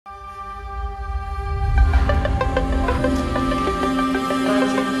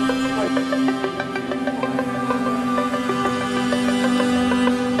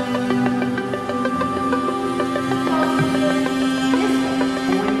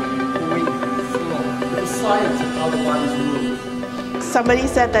science of how the bodies move. Somebody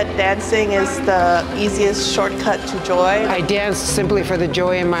said that dancing is the easiest shortcut to joy. I dance simply for the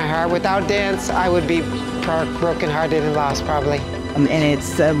joy in my heart. Without dance, I would be brokenhearted and lost, probably. And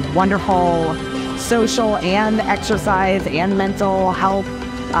it's a wonderful social and exercise and mental health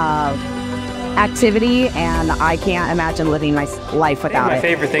activity, and I can't imagine living my life without it. My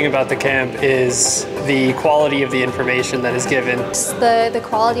favorite thing about the camp is the quality of the information that is given. The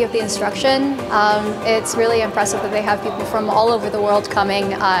quality of the instruction. It's really impressive that they have people from all over the world coming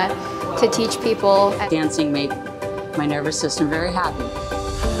to teach people. Dancing made my nervous system very happy.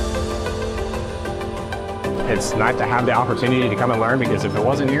 It's nice to have the opportunity to come and learn, because if it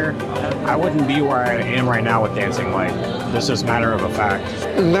wasn't here, I wouldn't be where I am right now with dancing. Like, this is a matter of a fact.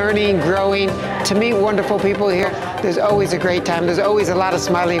 Learning, growing, to meet wonderful people here. There's always a great time. There's always a lot of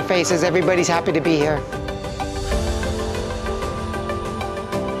smiling faces. Everybody's happy to be here.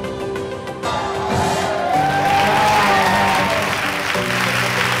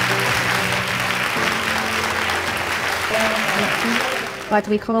 But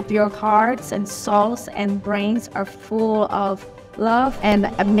we hope your hearts and souls and brains are full of love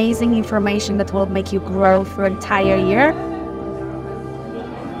and amazing information that will make you grow for an entire year.